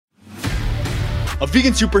A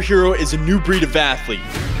vegan superhero is a new breed of athlete.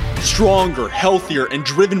 Stronger, healthier, and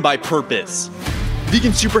driven by purpose.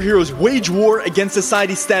 Vegan superheroes wage war against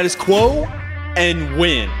society's status quo and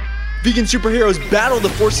win. Vegan superheroes battle the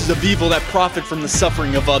forces of evil that profit from the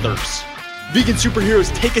suffering of others. Vegan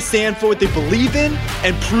superheroes take a stand for what they believe in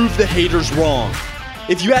and prove the haters wrong.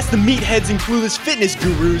 If you ask the meatheads and clueless fitness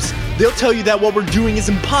gurus, they'll tell you that what we're doing is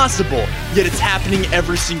impossible, yet it's happening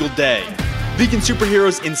every single day. Vegan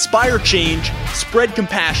superheroes inspire change, spread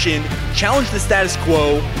compassion, challenge the status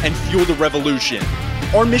quo, and fuel the revolution.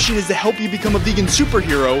 Our mission is to help you become a vegan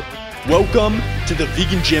superhero. Welcome to the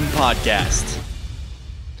Vegan Gym Podcast.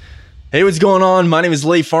 Hey, what's going on? My name is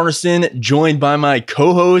Leif Farnerson, joined by my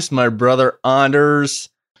co-host, my brother Anders.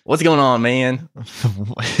 What's going on, man?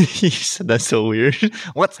 You said that's so weird.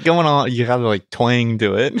 What's going on? You have like twang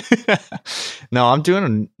to it. No, I'm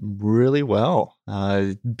doing really well.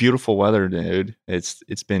 Beautiful weather, dude.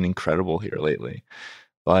 It's been incredible here lately.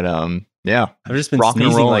 But yeah, I've just been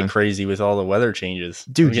sneezing like crazy with all the weather changes.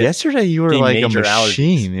 Dude, yesterday you were like a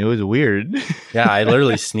machine. Allergies. It was weird. Yeah, I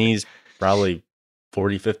literally sneezed probably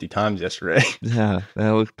 40, 50 times yesterday. Yeah,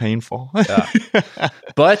 that looked painful. Yeah.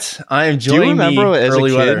 But I am enjoying. Do you remember the as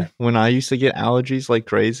early a kid weather when I used to get allergies like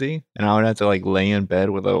crazy and I would have to like lay in bed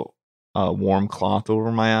with a warm cloth over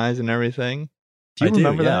my eyes and everything? Do you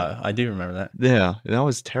remember that? Yeah, I do remember that. Yeah, that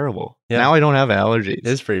was terrible. Yeah. Now I don't have allergies.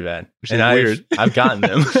 It's pretty bad. Which is weird. I've gotten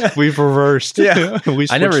them. We've reversed. Yeah. We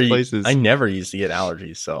switched places. I never used to get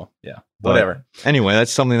allergies, so yeah. Whatever. Anyway,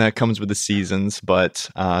 that's something that comes with the seasons, but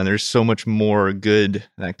there's so much more good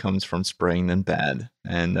that comes from spring than bad.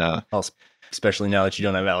 And especially now that you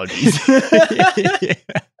don't have allergies.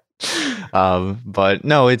 But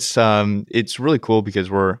no, it's really cool because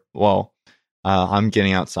I'm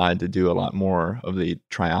getting outside to do a lot more of the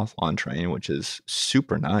triathlon training, which is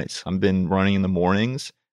super nice. I've been running in the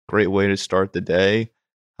mornings. Great way to start the day.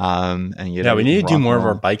 And we need to do more of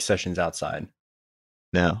our bike sessions outside.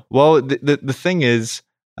 No. Well, the thing is,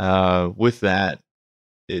 with that,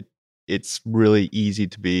 it's really easy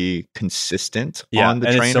to be consistent on the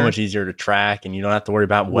trainer. It's so much easier to track, and you don't have to worry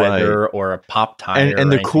about weather or a pop tire.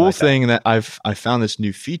 And the cool thing that I found this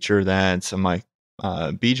new feature that my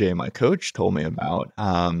BJ, my coach, told me about.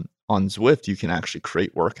 On Zwift, you can actually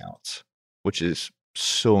create workouts, which is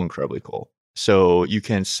so incredibly cool. So you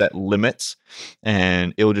can set limits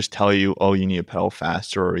and it will just tell you, oh, you need to pedal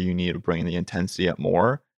faster or you need to bring the intensity up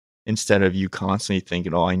more, instead of you constantly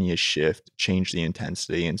thinking, oh, I need to shift, change the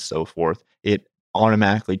intensity and so forth. It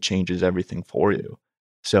automatically changes everything for you.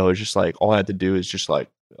 So it's just like, all I had to do is just like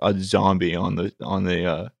a zombie on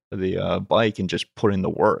the bike and just put in the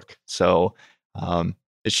work. So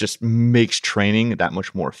it just makes training that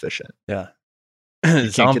much more efficient. Yeah.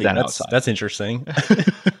 Zombie, that's interesting.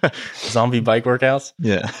 Zombie bike workouts.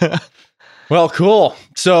 Yeah. Well, cool.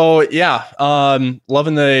 So yeah,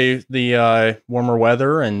 loving the warmer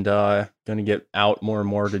weather and gonna get out more and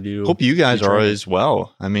more to do. Hope you guys are as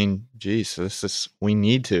well. I mean, geez, we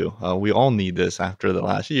need to. We all need this after the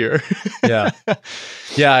last year. Yeah.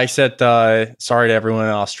 I said sorry to everyone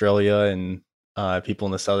in Australia and people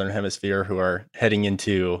in the Southern Hemisphere who are heading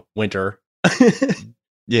into winter.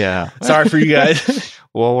 Yeah. Sorry for you guys.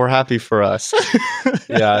 Well, we're happy for us.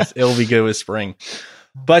 Yeah, it'll be good with spring.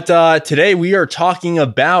 But today we are talking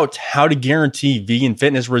about how to guarantee vegan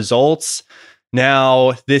fitness results.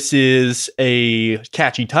 Now, this is a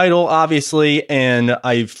catchy title, obviously, and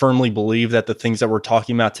I firmly believe that the things that we're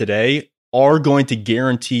talking about today are going to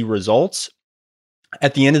guarantee results.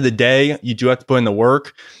 At the end of the day, you do have to put in the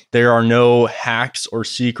work. There are no hacks or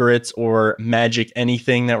secrets or magic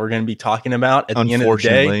anything that we're going to be talking about at the end of the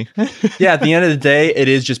day. Yeah, at the end of the day, it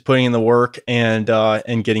is just putting in the work and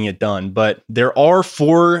getting it done. But there are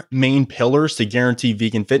 4 main pillars to guarantee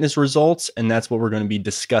vegan fitness results, and that's what we're going to be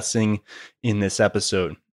discussing in this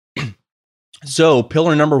episode. So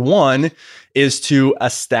pillar number 1 is to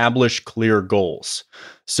establish clear goals.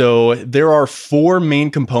 So there are 4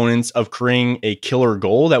 main components of creating a killer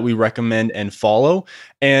goal that we recommend and follow.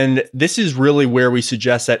 And this is really where we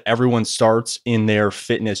suggest that everyone starts in their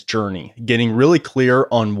fitness journey, getting really clear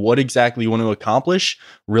on what exactly you want to accomplish,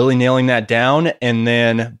 really nailing that down, and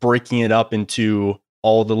then breaking it up into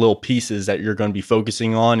all the little pieces that you're going to be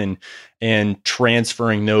focusing on and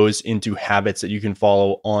transferring those into habits that you can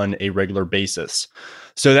follow on a regular basis.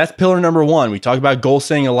 So that's pillar number 1. We talk about goal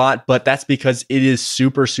setting a lot, but that's because it is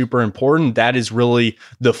super, super important. That is really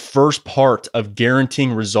the first part of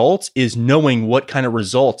guaranteeing results, is knowing what kind of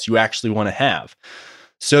results you actually want to have.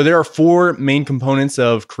 So there are 4 main components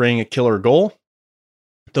of creating a killer goal.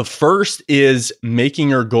 The first is making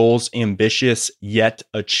your goals ambitious yet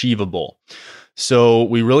achievable. So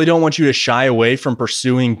we really don't want you to shy away from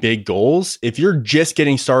pursuing big goals. If you're just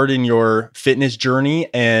getting started in your fitness journey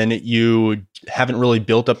and you haven't really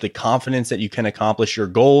built up the confidence that you can accomplish your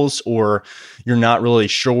goals, or you're not really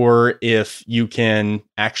sure if you can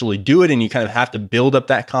actually do it and you kind of have to build up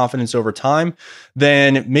that confidence over time,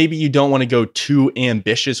 then maybe you don't want to go too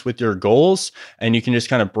ambitious with your goals, and you can just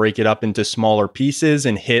kind of break it up into smaller pieces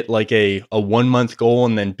and hit like a 1 month goal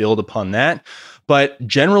and then build upon that. But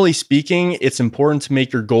generally speaking, it's important to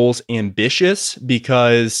make your goals ambitious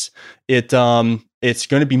because it's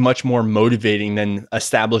going to be much more motivating than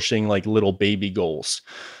establishing like little baby goals.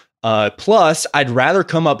 Plus, I'd rather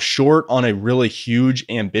come up short on a really huge,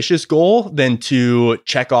 ambitious goal than to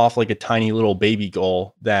check off like a tiny little baby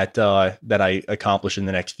goal that I accomplish in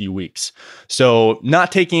the next few weeks. So,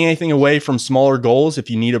 not taking anything away from smaller goals if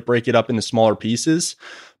you need to break it up into smaller pieces,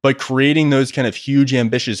 but creating those kind of huge,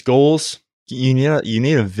 ambitious goals. You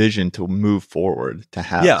need a vision to move forward to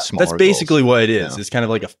have. Yeah, smaller that's basically goals. what it is. Yeah. It's kind of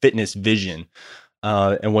like a fitness vision,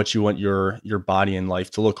 and what you want your body and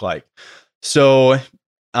life to look like. So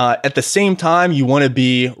at the same time, you want to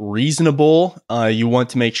be reasonable. You want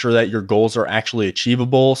to make sure that your goals are actually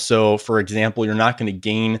achievable. So, for example, you're not going to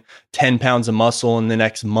gain 10 pounds of muscle in the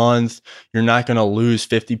next month. You're not going to lose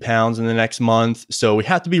 50 pounds in the next month. So we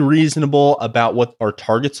have to be reasonable about what our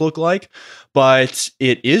targets look like. But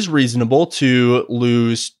it is reasonable to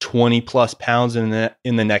lose 20 plus pounds in the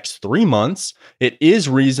next 3 months. It is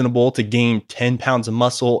reasonable to gain 10 pounds of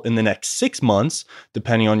muscle in the next 6 months,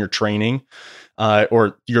 depending on your training.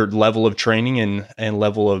 Or your level of training and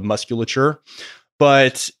level of musculature.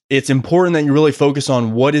 But it's important that you really focus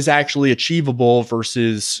on what is actually achievable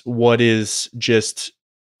versus what is just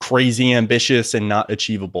crazy ambitious and not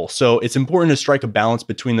achievable. So it's important to strike a balance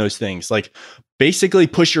between those things. Like basically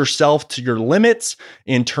push yourself to your limits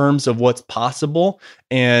in terms of what's possible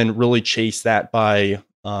and really chase that by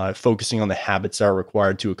focusing on the habits that are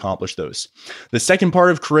required to accomplish those. The second part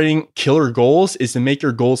of creating killer goals is to make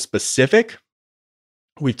your goals specific.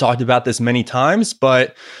 We've talked about this many times,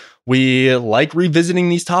 but we like revisiting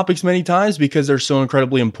these topics many times because they're so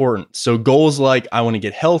incredibly important. So goals like I want to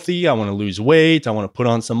get healthy, I want to lose weight, I want to put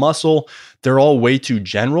on some muscle, they're all way too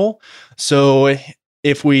general. So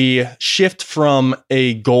if we shift from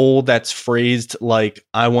a goal that's phrased like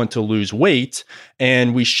I want to lose weight,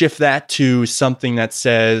 and we shift that to something that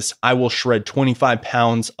says I will shred 25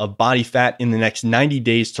 pounds of body fat in the next 90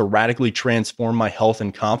 days to radically transform my health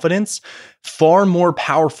and confidence, far more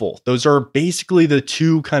powerful. Those are basically those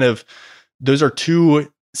are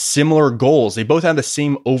two similar goals. They both have the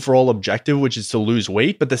same overall objective, which is to lose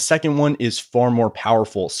weight, but the second one is far more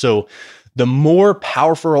powerful. So the more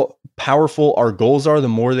powerful our goals are, the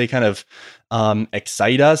more they kind of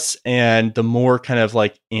excite us, and the more kind of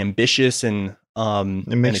like ambitious and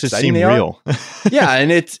it makes it seem real. Yeah,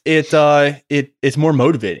 and it's more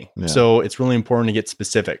motivating. Yeah. So it's really important to get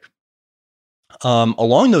specific.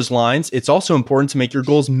 Along those lines, it's also important to make your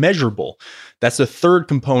goals measurable. That's the third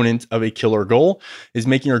component of a killer goal, is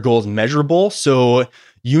making your goals measurable. So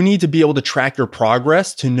you need to be able to track your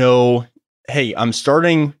progress to know, hey, I'm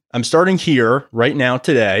starting here right now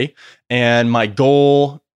today, and my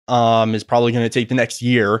goal is probably going to take the next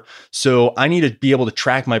year. So I need to be able to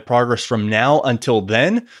track my progress from now until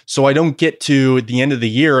then, so I don't get to the end of the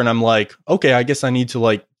year and I'm like, okay, I guess I need to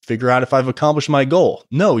like figure out if I've accomplished my goal.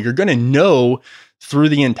 No, you're going to know through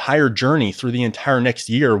the entire journey, through the entire next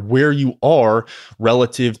year, where you are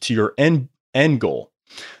relative to your end goal.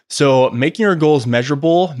 So making your goals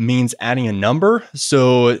measurable means adding a number.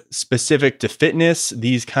 So specific to fitness,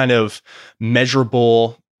 these kind of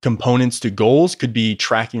measurable components to goals could be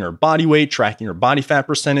tracking your body weight, tracking your body fat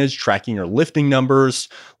percentage, tracking your lifting numbers,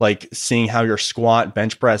 like seeing how your squat,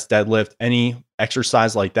 bench press, deadlift, any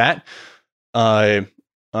exercise like that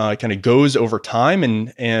kind of goes over time,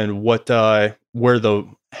 and what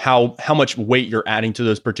how much weight you're adding to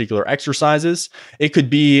those particular exercises. It could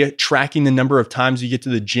be tracking the number of times you get to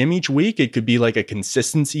the gym each week. It could be like a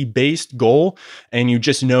consistency based goal, and you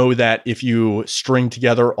just know that if you string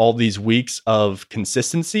together all these weeks of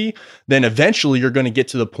consistency, then eventually you're going to get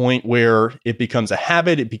to the point where it becomes a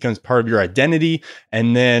habit, it becomes part of your identity,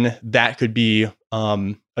 and then that could be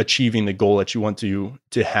achieving the goal that you want to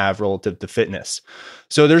have relative to fitness.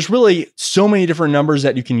 So there's really so many different numbers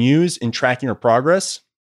that you can use in tracking your progress,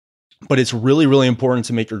 but it's really, really important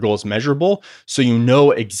to make your goals measurable so you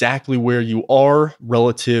know exactly where you are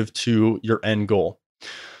relative to your end goal.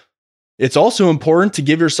 It's also important to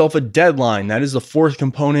give yourself a deadline. That is the fourth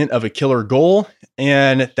component of a killer goal.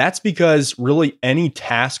 And that's because really any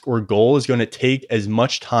task or goal is going to take as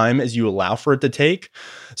much time as you allow for it to take.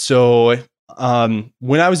 So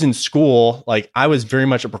when I was in school, like I was very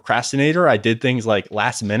much a procrastinator. I did things like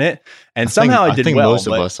last minute, and somehow I did well. Most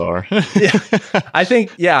of us are. I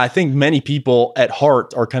think many people at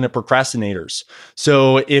heart are kind of procrastinators.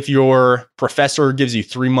 So if your professor gives you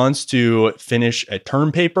 3 months to finish a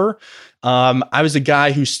term paper, I was a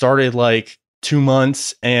guy who started like 2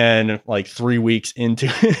 months and like 3 weeks into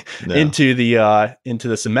into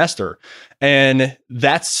the semester, and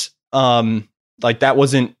that's like that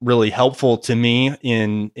wasn't really helpful to me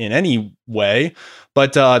in any way.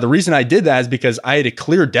 But the reason I did that is because I had a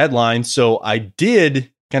clear deadline. So I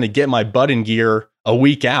did kind of get my butt in gear a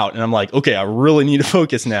week out. And I'm like, okay, I really need to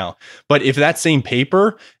focus now. But if that same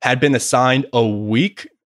paper had been assigned a week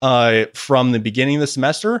from the beginning of the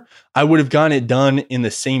semester, I would have gotten it done in the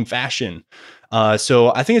same fashion.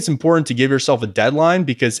 So I think it's important to give yourself a deadline,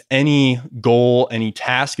 because any goal, any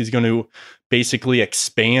task is going to basically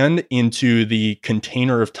expand into the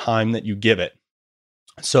container of time that you give it.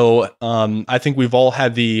 So I think we've all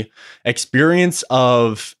had the experience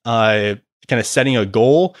of kind of setting a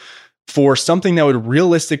goal for something that would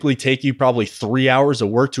realistically take you probably 3 hours of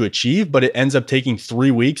work to achieve, but it ends up taking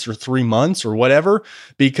 3 weeks or 3 months or whatever,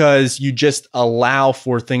 because you just allow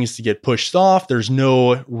for things to get pushed off. There's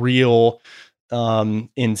no real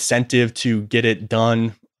incentive to get it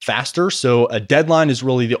done faster. So a deadline is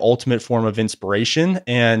really the ultimate form of inspiration,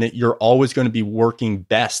 and you're always going to be working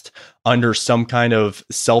best under some kind of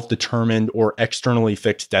self-determined or externally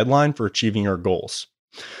fixed deadline for achieving your goals.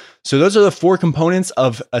 So those are the 4 components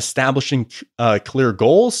of establishing clear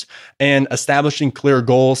goals, and establishing clear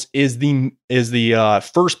goals is the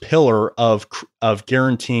first pillar of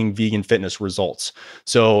guaranteeing vegan fitness results.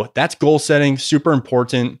 So that's goal setting, super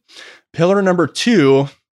important. Pillar number 2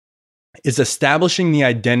 is establishing the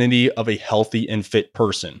identity of a healthy and fit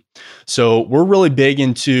person. So we're really big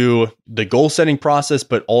into the goal setting process,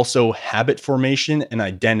 but also habit formation and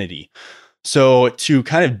identity. So to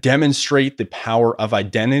kind of demonstrate the power of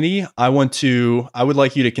identity, I would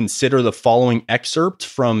like you to consider the following excerpt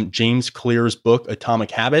from James Clear's book,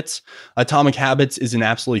 Atomic Habits. Atomic Habits is an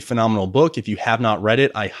absolutely phenomenal book. If you have not read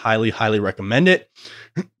it, I highly, highly recommend it.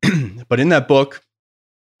 But in that book,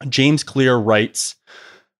 James Clear writes,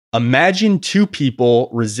 "Imagine 2 people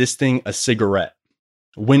resisting a cigarette.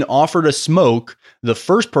 When offered a smoke, the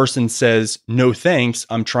first person says, 'No thanks,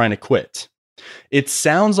 I'm trying to quit.' It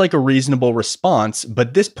sounds like a reasonable response,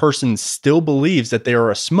 but this person still believes that they are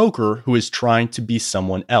a smoker who is trying to be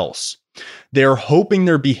someone else. They are hoping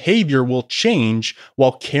their behavior will change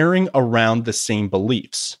while carrying around the same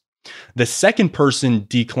beliefs. The second person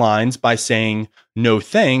declines by saying, 'No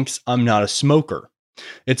thanks, I'm not a smoker.'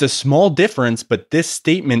 It's a small difference, but this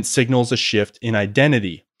statement signals a shift in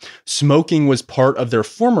identity. Smoking was part of their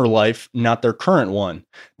former life, not their current one.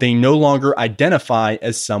 They no longer identify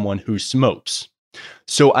as someone who smokes."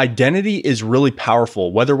 So identity is really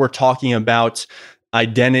powerful, whether we're talking about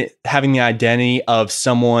having the identity of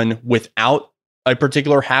someone without a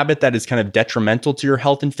particular habit that is kind of detrimental to your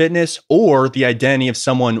health and fitness, or the identity of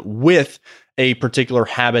someone with a particular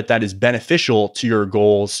habit that is beneficial to your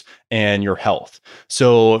goals and your health.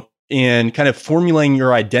 So in kind of formulating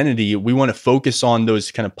your identity, we want to focus on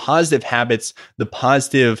those kind of positive habits, the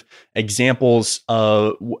positive examples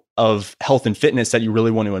of health and fitness that you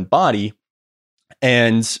really want to embody,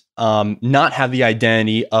 and not have the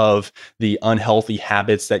identity of the unhealthy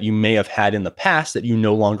habits that you may have had in the past that you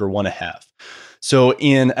no longer want to have. So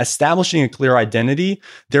in establishing a clear identity,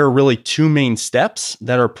 there are really 2 main steps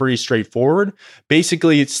that are pretty straightforward.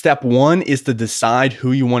 Basically, step 1 is to decide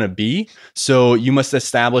who you want to be. So you must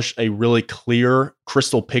establish a really clear,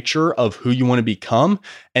 crystal picture of who you want to become.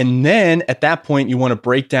 And then at that point, you want to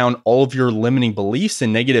break down all of your limiting beliefs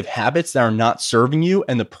and negative habits that are not serving you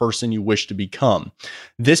and the person you wish to become.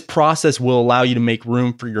 This process will allow you to make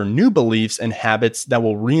room for your new beliefs and habits that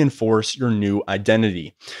will reinforce your new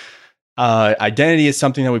identity. Identity is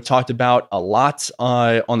something that we've talked about a lot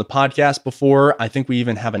on the podcast before. I think we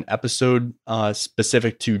even have an episode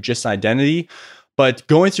specific to just identity. But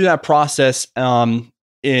going through that process,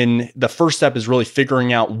 in the first step is really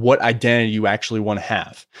figuring out what identity you actually want to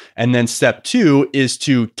have. And then step 2 is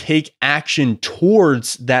to take action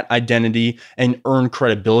towards that identity and earn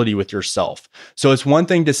credibility with yourself. So it's one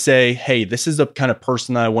thing to say, hey, this is the kind of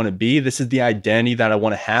person that I want to be. This is the identity that I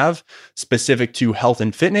want to have specific to health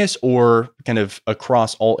and fitness, or kind of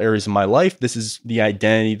across all areas of my life. This is the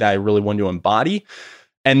identity that I really want to embody.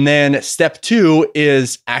 And then step 2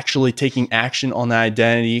 is actually taking action on that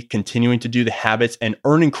identity, continuing to do the habits and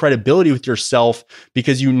earning credibility with yourself,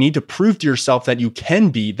 because you need to prove to yourself that you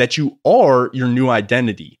can be, that you are your new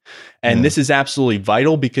identity. And this is absolutely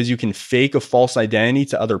vital, because you can fake a false identity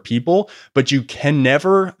to other people, but you can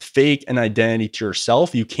never fake an identity to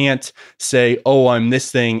yourself. You can't say, oh, I'm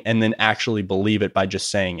this thing, and then actually believe it by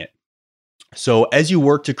just saying it. So as you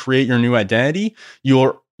work to create your new identity,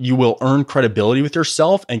 you will earn credibility with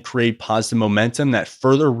yourself and create positive momentum that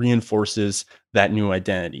further reinforces that new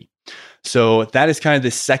identity. So that is kind of the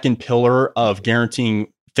second pillar of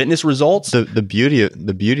guaranteeing fitness results. The beauty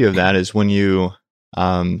of that is when you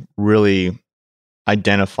really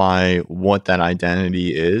identify what that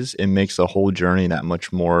identity is, it makes the whole journey that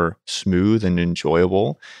much more smooth and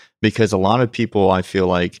enjoyable. Because a lot of people, I feel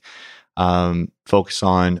like, focus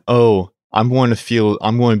on, oh, I'm going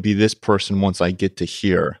to be this person once I get to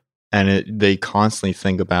here. And they constantly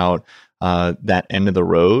think about that end of the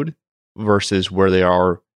road versus where they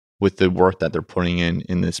are with the work that they're putting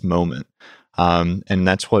in this moment. And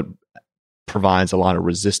that's what provides a lot of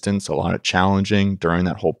resistance, a lot of challenging during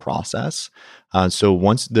that whole process. So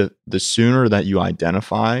once the sooner that you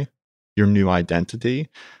identify your new identity,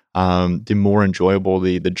 the more enjoyable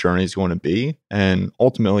the journey is going to be. And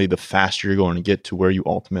ultimately, the faster you're going to get to where you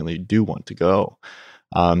ultimately do want to go.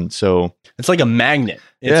 So it's like a magnet.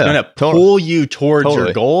 It's going to pull you towards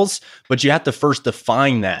your goals, but you have to first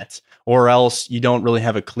define that, or else you don't really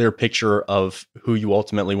have a clear picture of who you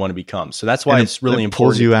ultimately want to become. So that's why it's really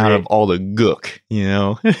important. Pulls you out of all the gook, you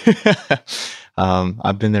know.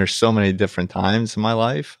 I've been there so many different times in my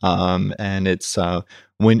life, and it's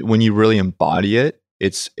when you really embody it,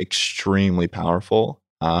 it's extremely powerful,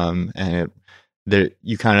 and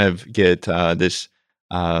you kind of get this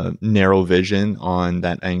narrow vision on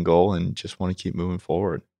that end goal and just want to keep moving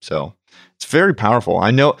forward. So it's very powerful.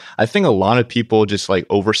 I think a lot of people just like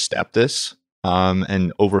overstep this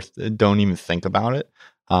and don't even think about it.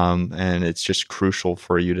 And it's just crucial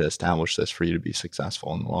for you to establish this, for you to be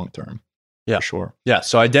successful in the long term. Yeah, for sure. Yeah.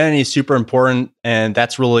 So identity is super important. And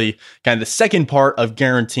that's really kind of the second part of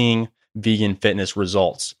guaranteeing vegan fitness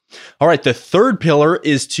results. All right. The third pillar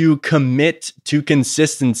is to commit to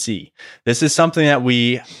consistency. This is something that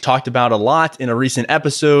we talked about a lot in a recent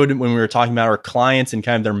episode when we were talking about our clients and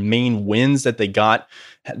kind of their main wins that they got,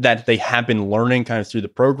 that they have been learning kind of through the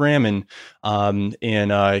program and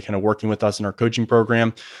kind of working with us in our coaching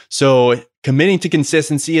program. So committing to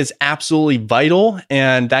consistency is absolutely vital.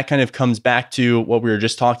 And that kind of comes back to what we were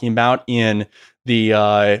just talking about in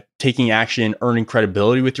the taking action, earning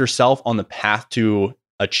credibility with yourself on the path to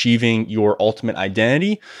achieving your ultimate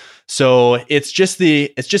identity. So it's just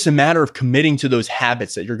a matter of committing to those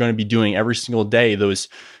habits that you're going to be doing every single day, those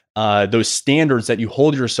standards that you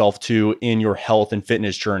hold yourself to in your health and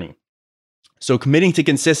fitness journey. So committing to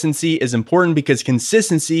consistency is important because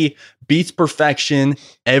consistency beats perfection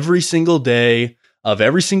every single day of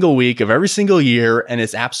every single week of every single year. And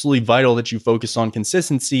it's absolutely vital that you focus on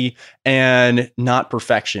consistency and not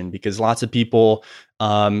perfection, because lots of people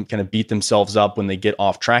kind of beat themselves up when they get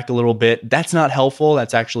off track a little bit. That's not helpful.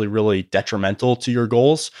 That's actually really detrimental to your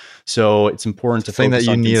goals. So it's important to focus on consistency. The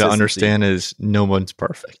thing that you need to understand is no one's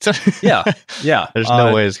perfect. Yeah. There's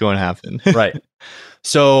no way it's going to happen. Right.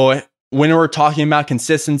 So when we're talking about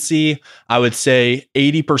consistency, I would say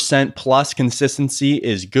 80% plus consistency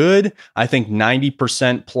is good. I think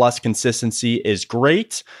 90% plus consistency is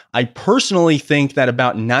great. I personally think that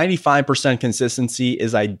about 95% consistency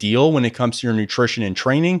is ideal when it comes to your nutrition and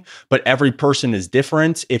training, but every person is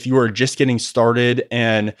different. If you are just getting started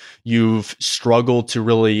and you've struggled to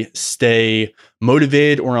really stay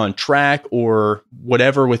motivated or on track or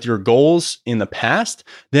whatever with your goals in the past,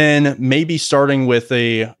 then maybe starting with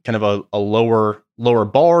a kind of a lower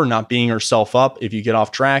bar, not beating yourself up if you get off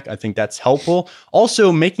track. I think that's helpful.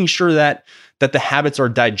 Also, making sure that the habits are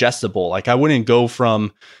digestible. Like I wouldn't go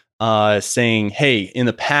from saying, hey, in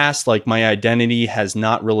the past, like my identity has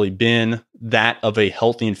not really been that of a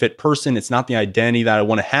healthy and fit person. It's not the identity that I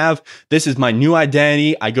want to have. This is my new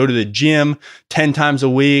identity. I go to the gym 10 times a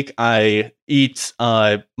week. I eat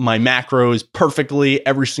my macros perfectly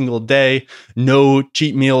every single day. No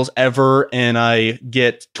cheat meals ever. And I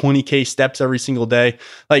get 20K steps every single day.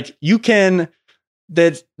 Like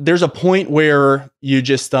there's a point where you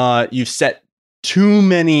just, you've set too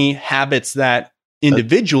many habits that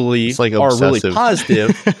individually like are really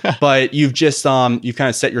positive, but you've just you've kind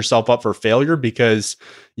of set yourself up for failure because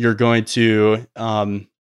you're going to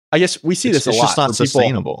I guess we see this a lot. It's just not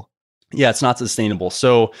sustainable. Yeah, it's not sustainable.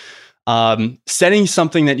 So setting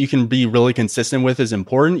something that you can be really consistent with is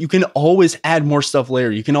important. You can always add more stuff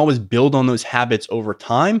later. You can always build on those habits over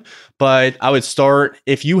time. But I would start,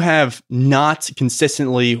 if you have not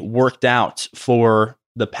consistently worked out for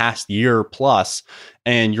the past year plus,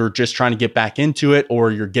 and you're just trying to get back into it,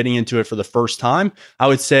 or you're getting into it for the first time, I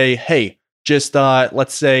would say, hey, just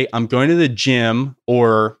let's say I'm going to the gym,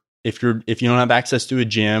 or if you don't have access to a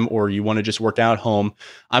gym, or you want to just work out at home,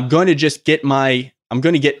 I'm going to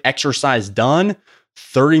get exercise done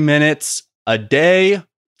 30 minutes a day,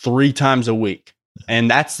 3 times a week.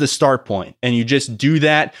 And that's the start point. And you just do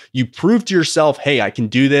that. You prove to yourself, hey, I can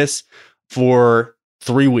do this for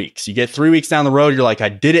 3 weeks. You get 3 weeks down the road. You're like, I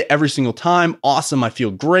did it every single time. Awesome. I feel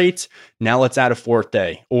great. Now let's add a 4th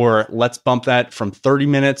day, or let's bump that from 30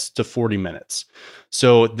 minutes to 40 minutes.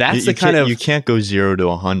 So that's you can't go 0 to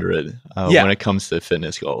 100 when it comes to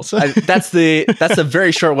fitness goals. That's a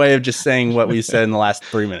very short way of just saying what we said in the last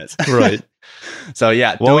 3 minutes. Right. So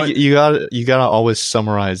yeah. Well, you gotta always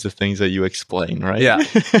summarize the things that you explain, right? Yeah.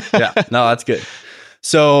 Yeah. No, that's good.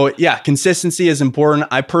 So yeah, consistency is important.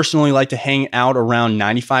 I personally like to hang out around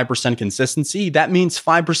 95% consistency. That means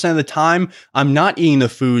 5% of the time, I'm not eating the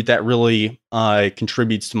food that really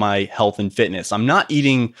contributes to my health and fitness. I'm not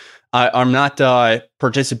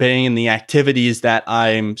participating in the activities that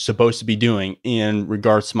I'm supposed to be doing in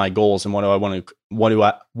regards to my goals and what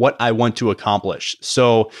I want to accomplish.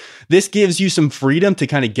 So this gives you some freedom to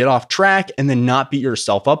kind of get off track and then not beat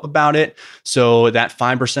yourself up about it. So that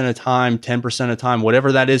 5% of the time, 10% of the time,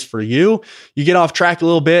 whatever that is for you, you get off track a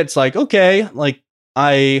little bit. It's like, okay, like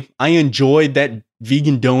I enjoyed that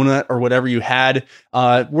vegan donut or whatever you had.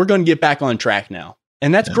 We're going to get back on track now.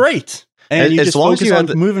 And that's great. And you just focus on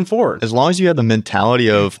moving forward. As long as you have the mentality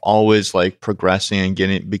of always like progressing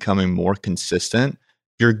and becoming more consistent,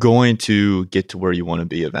 you're going to get to where you want to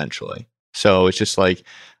be eventually. So it's just like,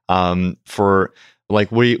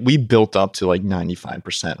 we built up to like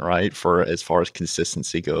 95%, right? For as far as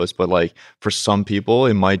consistency goes. But like for some people,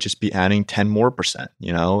 it might just be adding 10 more percent,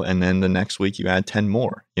 and then the next week you add 10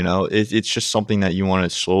 more, it's just something that you want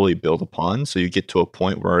to slowly build upon. So you get to a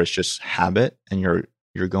point where it's just habit and you're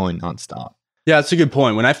going nonstop. Yeah, that's a good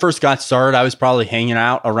point. When I first got started, I was probably hanging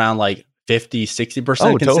out around like 50,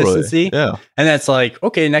 60% consistency. Totally. Yeah. And that's like,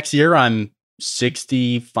 okay, next year I'm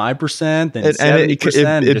 65%, then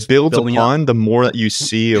 70%. It builds upon the more that you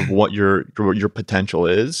see of what your potential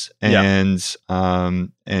is, and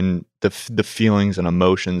the feelings and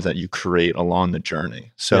emotions that you create along the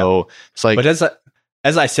journey. So it's like, but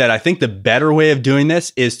as I said, I think the better way of doing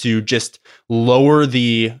this is to just lower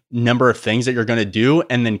the number of things that you're going to do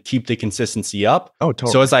and then keep the consistency up. Oh,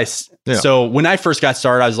 totally. So when I first got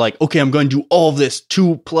started, I was like, okay, I'm going to do all of this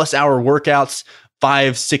 2+ hour workouts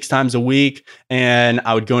 5-6 times a week. And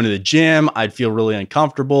I would go into the gym. I'd feel really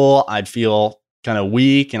uncomfortable. I'd feel kind of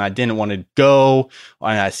weak and I didn't want to go,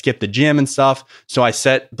 and I skipped the gym and stuff. So I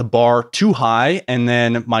set the bar too high and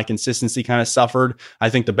then my consistency kind of suffered. I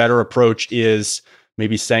think the better approach is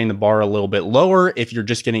maybe setting the bar a little bit lower if you're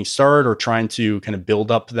just getting started or trying to kind of build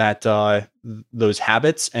up that those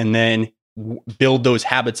habits, and then build those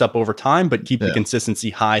habits up over time, but keep the consistency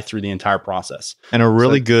high through the entire process. And a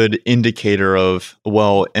really good indicator of,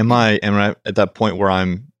 well, am I at that point where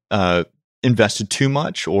I'm invested too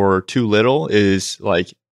much or too little, is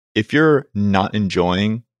like, if you're not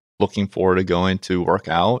enjoying looking forward to going to work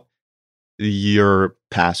out, you're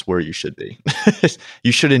past where you should be.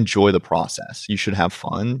 You should enjoy the process. You should have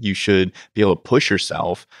fun. You should be able to push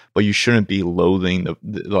yourself, but you shouldn't be loathing the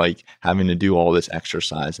like having to do all this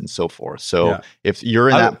exercise and so forth. So if you're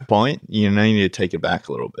in that point, you need to take it back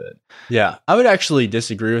a little bit. Yeah, I would actually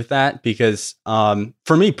disagree with that because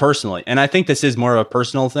for me personally, and I think this is more of a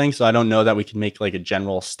personal thing, so I don't know that we can make like a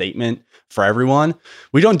general statement for everyone.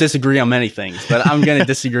 We don't disagree on many things, but I'm going to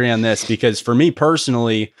disagree on this because for me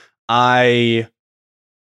personally,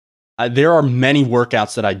 there are many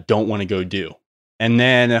workouts that I don't want to go do. And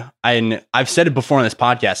then I've said it before on this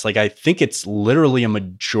podcast, like I think it's literally a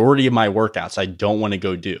majority of my workouts I don't want to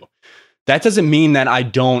go do. That doesn't mean that I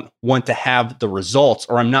don't want to have the results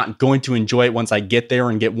or I'm not going to enjoy it once I get there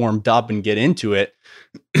and get warmed up and get into it.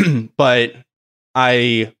 But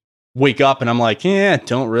I wake up and I'm like,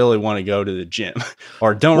 don't really want to go to the gym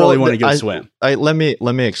or don't really want to go swim. Let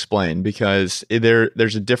me explain, because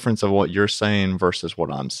there's a difference of what you're saying versus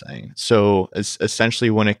what I'm saying. So essentially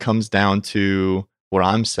when it comes down to what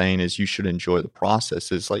I'm saying is you should enjoy the process.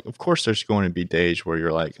 Is like, of course there's going to be days where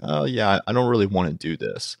you're like, oh yeah, I don't really want to do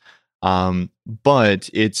this. But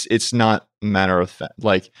it's not a matter of fact.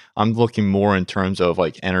 Like I'm looking more in terms of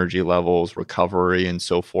like energy levels, recovery and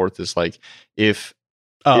so forth. Is like, if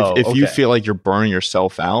Oh, if you okay. feel like you're burning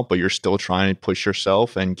yourself out, but you're still trying to push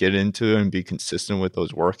yourself and get into it and be consistent with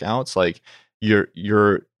those workouts, like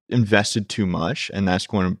you're invested too much, and that's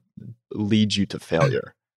going to lead you to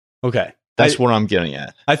failure. Okay. That's what I'm getting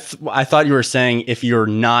at. I thought you were saying if you're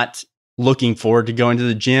not looking forward to going to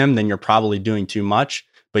the gym, then you're probably doing too much.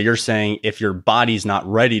 But you're saying if your body's not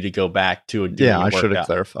ready to go back to a Yeah, I should have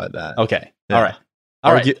clarified that. Okay. Yeah. All right.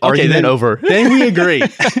 All right. Okay, Argument then, over. Then we agree.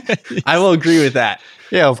 I will agree with that.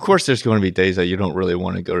 Yeah, of course there's going to be days that you don't really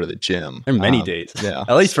want to go to the gym. There are many days. Yeah.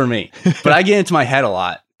 At least for me. But I get into my head a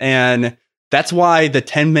lot. And that's why the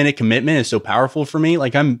 10-minute commitment is so powerful for me.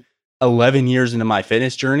 Like I'm 11 years into my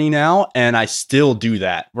fitness journey now, and I still do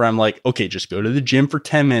that where I'm like, okay, just go to the gym for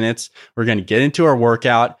 10 minutes. We're going to get into our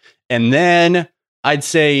workout. And then I'd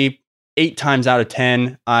say 8 times out of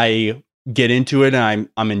 10, I get into it and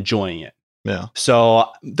I'm enjoying it. Yeah. So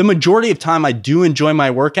the majority of time I do enjoy my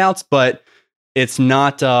workouts, but it's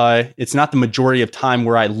not the majority of time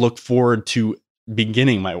where I look forward to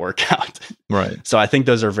beginning my workout. Right. So I think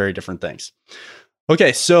those are very different things.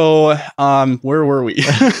 Okay, so where were we?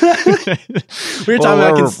 We were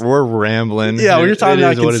talking about we're rambling. Yeah, we were talking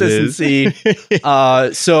about consistency.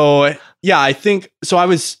 So yeah, I think so.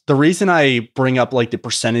 The reason I bring up like the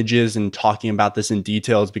percentages and talking about this in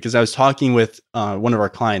detail is because I was talking with one of our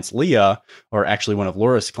clients, Leah, or actually one of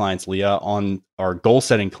Laura's clients, Leah, on our goal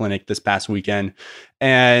setting clinic this past weekend,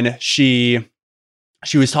 and she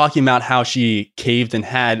was talking about how she caved and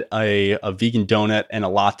had a vegan donut and a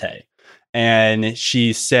latte. And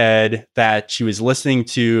she said that she was listening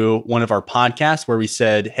to one of our podcasts where we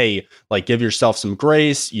said, hey, like give yourself some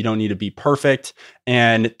grace. You don't need to be perfect.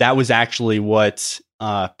 And that was actually what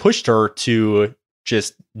pushed her to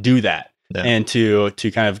just do that. Yeah. And to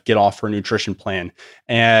kind of get off her nutrition plan.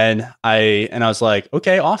 And I was like,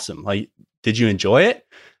 okay, awesome. Like, did you enjoy it?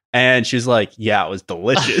 And she was like, yeah, it was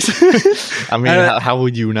delicious. I mean, how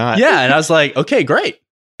would you not? Yeah. And I was like, okay, great.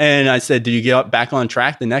 And I said, did you get back on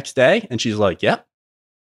track the next day? And she's like, yep.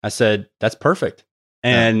 I said, that's perfect.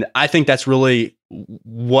 And I think that's really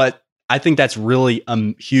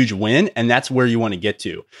a huge win. And that's where you want to get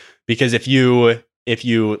to. Because if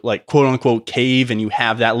you like quote unquote cave and you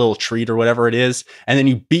have that little treat or whatever it is, and then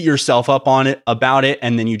you beat yourself up about it,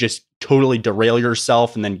 and then you just totally derail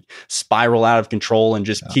yourself and then spiral out of control and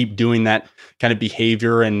just keep doing that kind of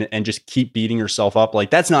behavior and just keep beating yourself up, like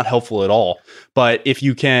that's not helpful at all. But if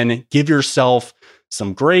you can give yourself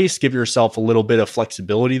some grace, give yourself a little bit of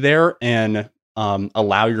flexibility there, and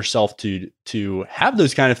allow yourself to have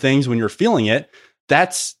those kind of things when you're feeling it,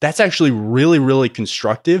 that's actually really, really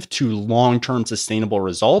constructive to long-term sustainable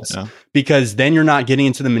results. Because then you're not getting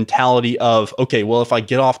into the mentality of, okay, well, if I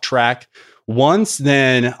get off track once,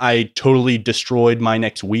 then I totally destroyed my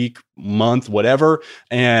next week, month, whatever,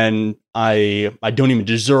 and I don't even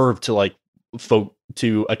deserve to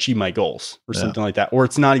to achieve my goals or something like that, or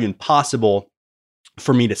it's not even possible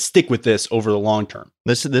for me to stick with this over the long term.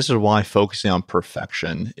 This is why focusing on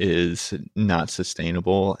perfection is not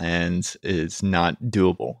sustainable and is not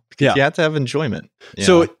doable, because you have to have enjoyment.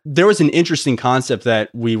 So there was an interesting concept that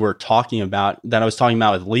I was talking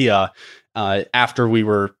about with Leah after we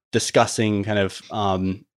were discussing kind of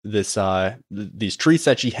these treats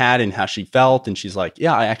that she had and how she felt. And she's like,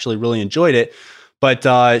 yeah, I actually really enjoyed it.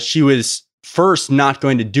 But she was first not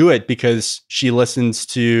going to do it because she listens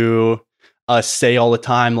to us say all the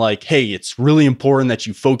time, like, hey, it's really important that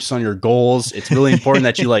you focus on your goals. It's really important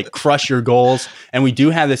that you like crush your goals. And we do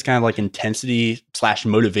have this kind of like intensity /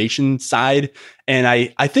 motivation side. And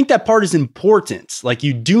I think that part is important. Like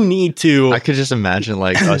you do need to. I could just imagine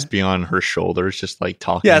like us being on her shoulders, just like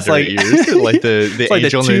talking in her ears, like the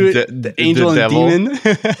angel and the angel and devil. Demon,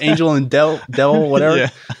 angel and devil,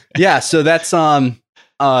 whatever. Yeah. So that's And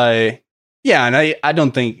I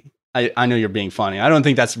don't think. I know you're being funny. I don't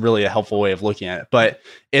think that's really a helpful way of looking at it, but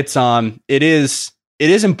it is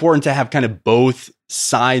important to have kind of both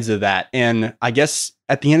sides of that. And I guess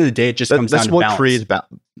at the end of the day, it just comes down to balance. That's what creates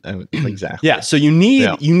balance. Exactly. Yeah. So you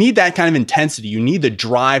need that kind of intensity. You need the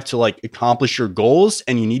drive to like accomplish your goals,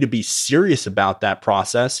 and you need to be serious about that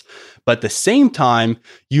process. But at the same time,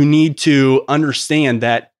 you need to understand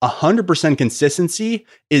that 100% consistency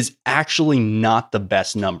is actually not the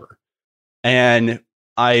best number. And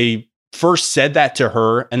I first said that to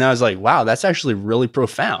her, and I was like, wow, that's actually really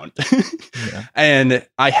profound. And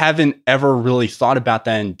I haven't ever really thought about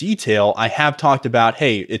that in detail. I have talked about,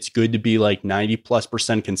 hey, it's good to be like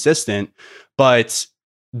 90+% consistent. But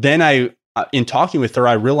then in talking with her,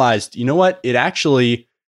 I realized, you know what?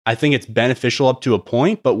 I think it's beneficial up to a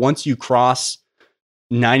point. But once you cross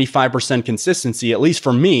 95% consistency, at least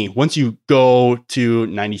for me, once you go to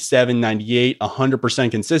 97, 98,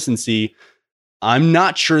 100% consistency, I'm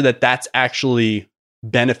not sure that that's actually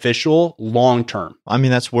beneficial long term. I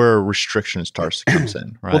mean, that's where restriction starts to come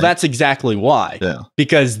in, right? Well, that's exactly why. Yeah.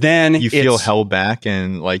 Because then you feel held back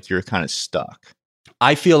and like you're kind of stuck.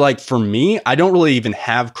 I feel like for me, I don't really even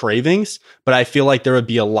have cravings, but I feel like there would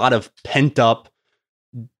be a lot of pent up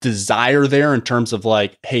desire there in terms of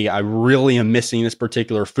like, hey, I really am missing this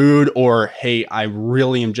particular food, or hey, I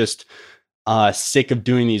really am just sick of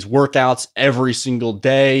doing these workouts every single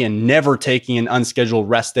day and never taking an unscheduled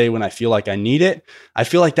rest day when I feel like I need it. I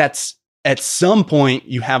feel like that's at some point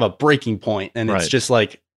you have a breaking point, and it's just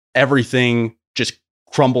like everything just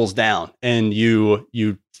crumbles down and you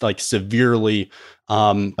like severely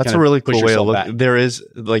that's a really cool way to look. There is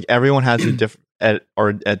like everyone has a different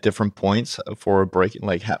at different points for a breaking,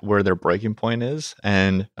 like where their breaking point is.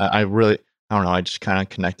 And I don't know, I just kind of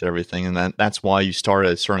connected everything, and that's why you start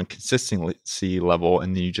at a certain consistency level,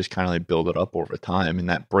 and then you just kind of like build it up over time, and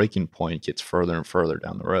that breaking point gets further and further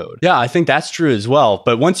down the road. Yeah, I think that's true as well.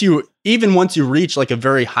 But once you reach like a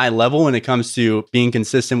very high level when it comes to being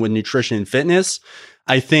consistent with nutrition and fitness,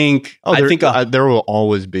 I think there will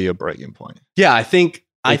always be a breaking point. Yeah, I think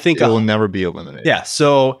it will never be eliminated. Yeah,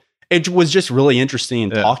 so it was just really interesting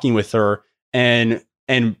talking with her and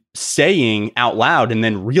saying out loud and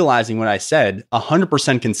then realizing what I said,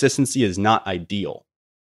 100% consistency is not ideal.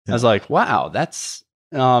 Yeah. I was like, wow, that's,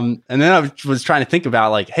 and then I was trying to think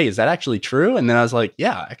about like, hey, is that actually true? And then I was like,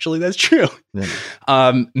 yeah, actually that's true.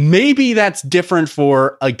 Yeah. Maybe that's different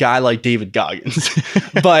for a guy like David Goggins,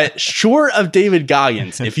 but short of David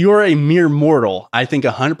Goggins, if you are a mere mortal, I think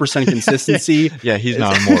 100% consistency. Yeah, he's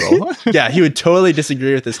not a mortal. Yeah, he would totally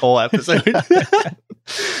disagree with this whole episode.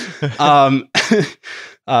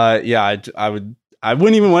 Yeah, I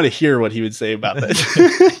wouldn't even want to hear what he would say about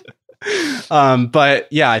that. But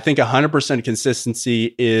yeah, I think 100%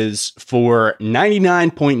 consistency is for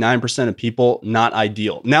 99.9% of people not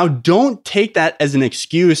ideal. Now, don't take that as an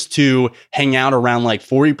excuse to hang out around like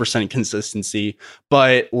 40% consistency,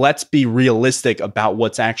 but let's be realistic about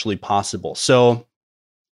what's actually possible. So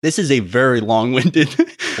this is a very long-winded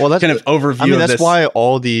kind of overview. I mean, that's this. Why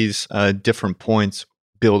all these different points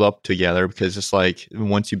build up together, because it's like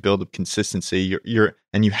once you build up consistency, you're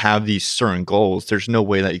and you have these certain goals, there's no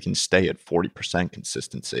way that you can stay at 40%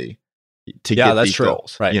 consistency to get these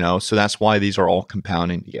goals, right? You know, so that's why these are all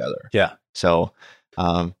compounding together. Yeah. So,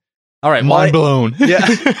 all right, mind blown. Yeah.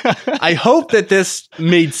 I hope that this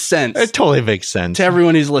made sense. It totally makes sense to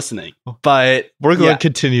everyone who's listening. But we're going to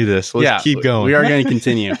continue this. Let's keep going. We are going to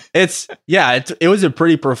continue. It was a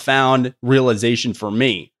pretty profound realization for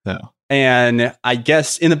me. Yeah. And I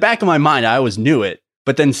guess in the back of my mind, I always knew it,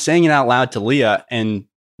 but then saying it out loud to Leah and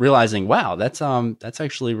realizing, wow, that's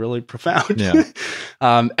actually really profound. Yeah.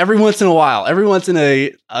 Every once in a while, every once in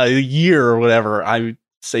a year or whatever, I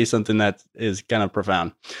say something that is kind of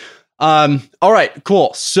profound. All right,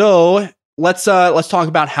 cool. So let's talk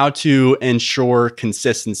about how to ensure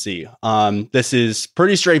consistency. This is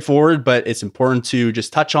pretty straightforward, but it's important to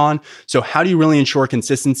just touch on. So how do you really ensure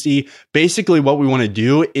consistency? Basically, what we want to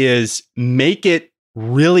do is make it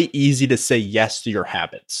really easy to say yes to your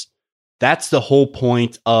habits. That's the whole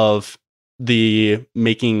point of the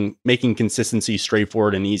making consistency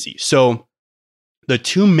straightforward and easy. So the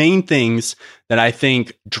two main things that I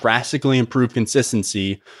think drastically improve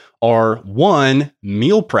consistency are, one,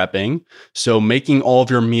 meal prepping. So making all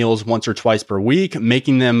of your meals once or twice per week,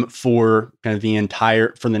 making them for kind of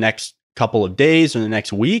for the next couple of days or the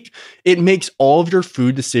next week. It makes all of your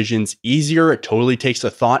food decisions easier. It totally takes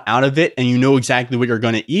the thought out of it, and you know exactly what you're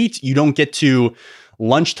going to eat. You don't get to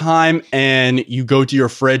lunchtime and you go to your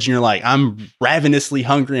fridge and you're like, I'm ravenously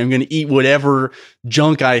hungry. I'm going to eat whatever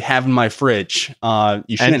junk I have in my fridge.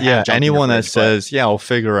 You shouldn't have junk anyone in your that says, I'll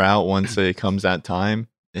figure out once it comes that time.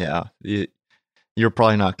 Yeah, you're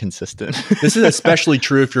probably not consistent. This is especially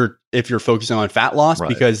true if you're focusing on fat loss, right?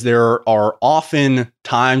 Because there are often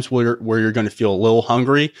times where you're going to feel a little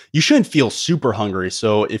hungry. You shouldn't feel super hungry.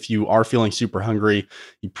 So if you are feeling super hungry,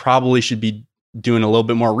 you probably should be doing a little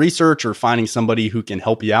bit more research or finding somebody who can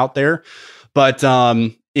help you out there. But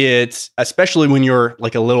it's especially when you're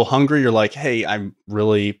like a little hungry, you're like, hey, I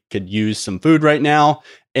really could use some food right now.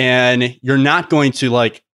 And you're not going to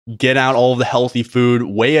like get out all of the healthy food,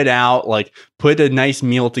 weigh it out, like put a nice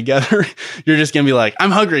meal together. You're just going to be like, I'm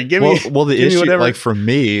hungry. Give me. Well, the issue like for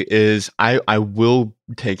me is I will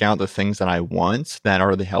take out the things that I want that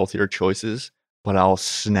are the healthier choices, but I'll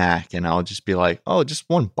snack and I'll just be like, oh, just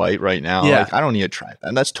one bite right now. Yeah. Like I don't need to try that.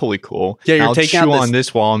 And that's totally cool. Yeah, I'll chew on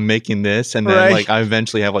this while I'm making this. And then like I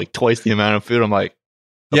eventually have like twice the amount of food. I'm like,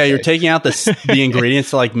 Yeah, you're Okay. taking out the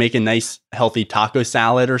ingredients to like make a nice healthy taco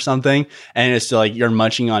salad or something, and it's like you're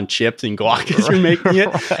munching on chips and guac as you're making it,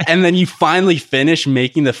 Right. and then you finally finish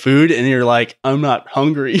making the food, and you're like, I'm not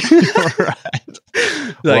hungry. Right.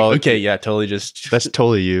 Like, Well, okay, yeah, totally. Just That's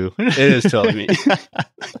totally you. it is totally me.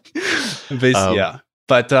 Yeah,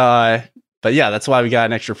 but yeah, that's why we got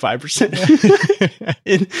an extra 5%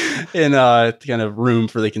 in kind of room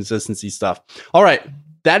for the consistency stuff. All right.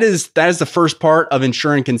 That is the first part of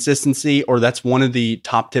ensuring consistency, or that's one of the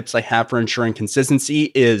top tips I have for ensuring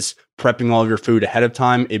consistency is prepping all of your food ahead of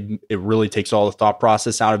time. It really takes all the thought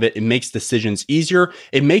process out of it. It makes decisions easier.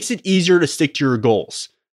 It makes it easier to stick to your goals.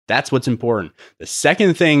 That's what's important. The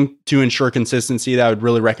second thing to ensure consistency that I would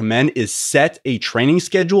really recommend is set a training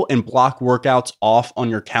schedule and block workouts off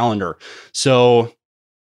on your calendar. So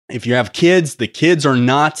if you have kids, the kids are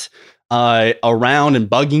not around and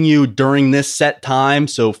bugging you during this set time.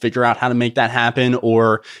 So figure out how to make that happen.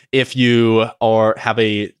 Or if you have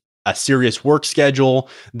a serious work schedule,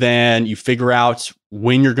 then you figure out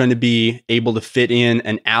when you're going to be able to fit in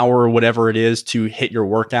an hour or whatever it is to hit your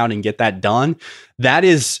workout and get that done. That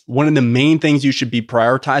is one of the main things you should be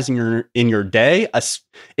prioritizing in your day.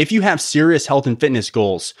 If you have serious health and fitness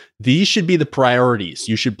goals, these should be the priorities.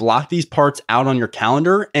 You should block these parts out on your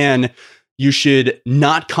calendar, and you should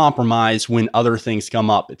not compromise when other things come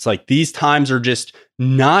up. It's like these times are just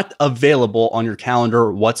not available on your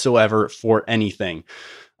calendar whatsoever for anything.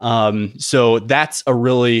 So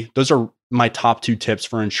those are my top 2 tips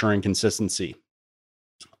for ensuring consistency.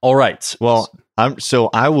 All right. Well, I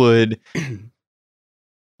would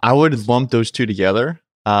lump those two together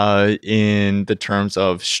in the terms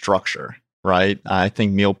of structure, right? I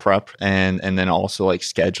think meal prep and then also like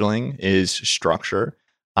scheduling is structure.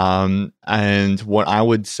 And what I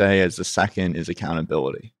would say as the second is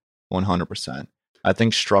accountability, 100%. I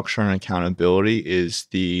think structure and accountability is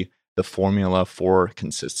the formula for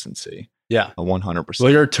consistency. Yeah, 100%. Well,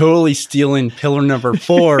 you're totally stealing pillar number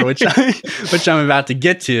 4, which I'm about to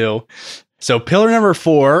get to. So pillar number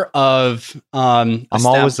 4 of I'm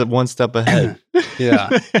always one step ahead.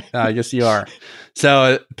 Yeah, I guess you are.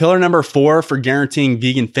 So pillar number 4 for guaranteeing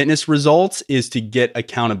vegan fitness results is to get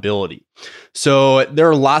accountability. So there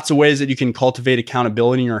are lots of ways that you can cultivate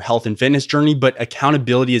accountability in your health and fitness journey, but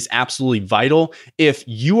accountability is absolutely vital. If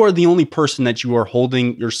you are the only person that you are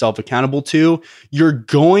holding yourself accountable to, you're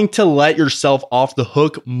going to let yourself off the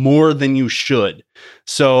hook more than you should.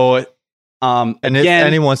 So, and again, if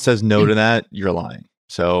anyone says no to that, you're lying.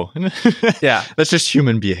 So yeah, that's just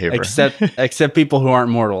human behavior. Except people who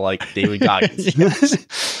aren't mortal, like David Goggins.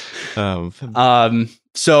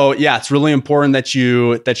 So yeah, it's really important that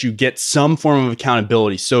you get some form of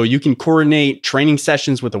accountability. So you can coordinate training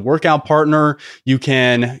sessions with a workout partner. You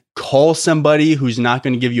can call somebody who's not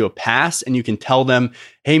going to give you a pass, and you can tell them,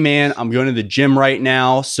 "Hey man, I'm going to the gym right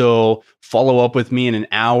now, so follow up with me in an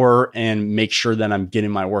hour and make sure that I'm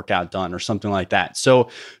getting my workout done," or something like that. So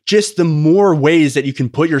just the more ways that you can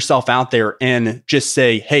put yourself out there and just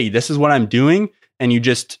say, "Hey, this is what I'm doing," and you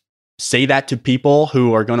just say that to people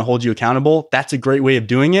who are going to hold you accountable, that's a great way of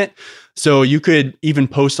doing it. So you could even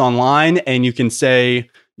post online, and you can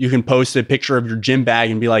post a picture of your gym bag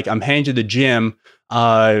and be like, "I'm heading to the gym.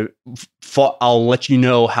 I'll let you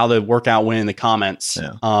know how the workout went in the comments."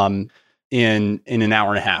 Yeah. In an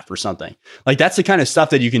hour and a half or something. Like that's the kind of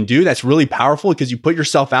stuff that you can do that's really powerful, because you put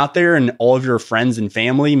yourself out there and all of your friends and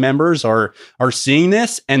family members are seeing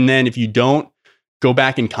this. And then if you don't go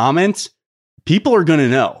back and comment, people are going to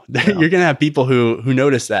know. Yeah. You're going to have people who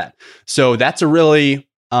notice that. So that's a really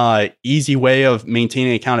easy way of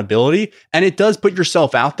maintaining accountability. And it does put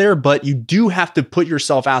yourself out there, but you do have to put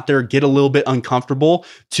yourself out there, get a little bit uncomfortable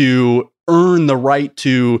to earn the right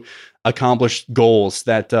to accomplish goals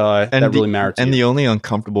that really matter to you. And the only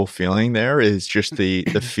uncomfortable feeling there is just the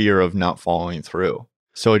fear of not following through.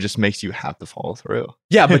 So it just makes you have to follow through.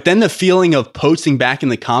 Yeah, but then the feeling of posting back in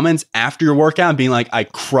the comments after your workout and being like, "I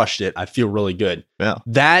crushed it. I feel really good." Yeah.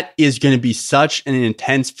 That is going to be such an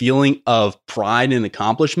intense feeling of pride and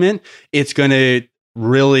accomplishment. It's going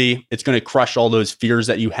to crush all those fears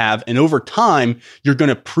that you have. And over time, you're going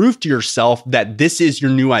to prove to yourself that this is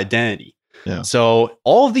your new identity. Yeah. So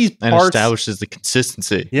all of these parts, and establishes the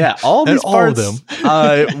consistency. Yeah, all of these all of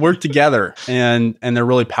parts work together, and they're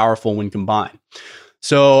really powerful when combined.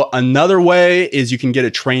 So another way is you can get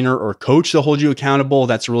a trainer or coach to hold you accountable.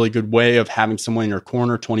 That's a really good way of having someone in your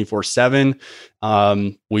corner 24/7.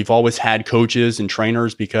 We've always had coaches and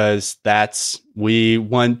trainers because we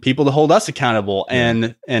want people to hold us accountable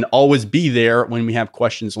and always be there when we have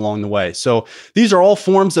questions along the way. So these are all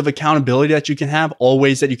forms of accountability that you can have, all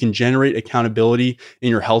ways that you can generate accountability in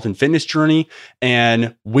your health and fitness journey.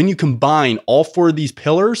 And when you combine all 4 of these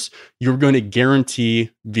pillars, you're going to guarantee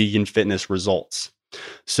vegan fitness results.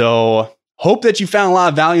 So hope that you found a lot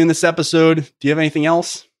of value in this episode. Do you have anything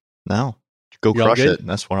else? No. Go crush it.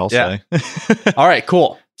 That's what I'll say. All right,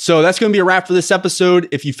 cool. So that's going to be a wrap for this episode.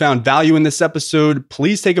 If you found value in this episode,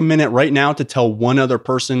 please take a minute right now to tell one other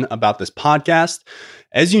person about this podcast.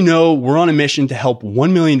 As you know, we're on a mission to help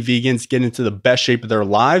 1 million vegans get into the best shape of their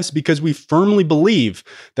lives because we firmly believe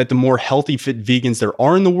that the more healthy, fit vegans there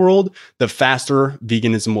are in the world, the faster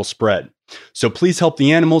veganism will spread. So please help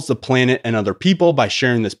the animals, the planet, and other people by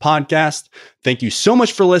sharing this podcast. Thank you so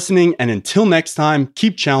much for listening. And until next time,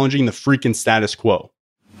 keep challenging the freaking status quo.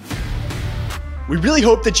 We really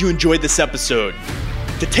hope that you enjoyed this episode.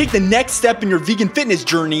 To take the next step in your vegan fitness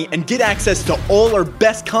journey and get access to all our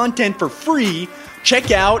best content for free,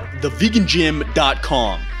 check out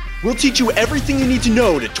thevegangym.com. We'll teach you everything you need to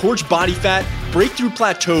know to torch body fat, break through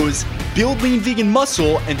plateaus, build lean vegan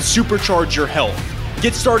muscle, and supercharge your health.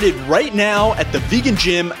 Get started right now at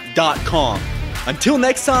thevegangym.com. Until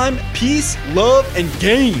next time, peace, love, and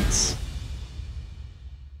gains.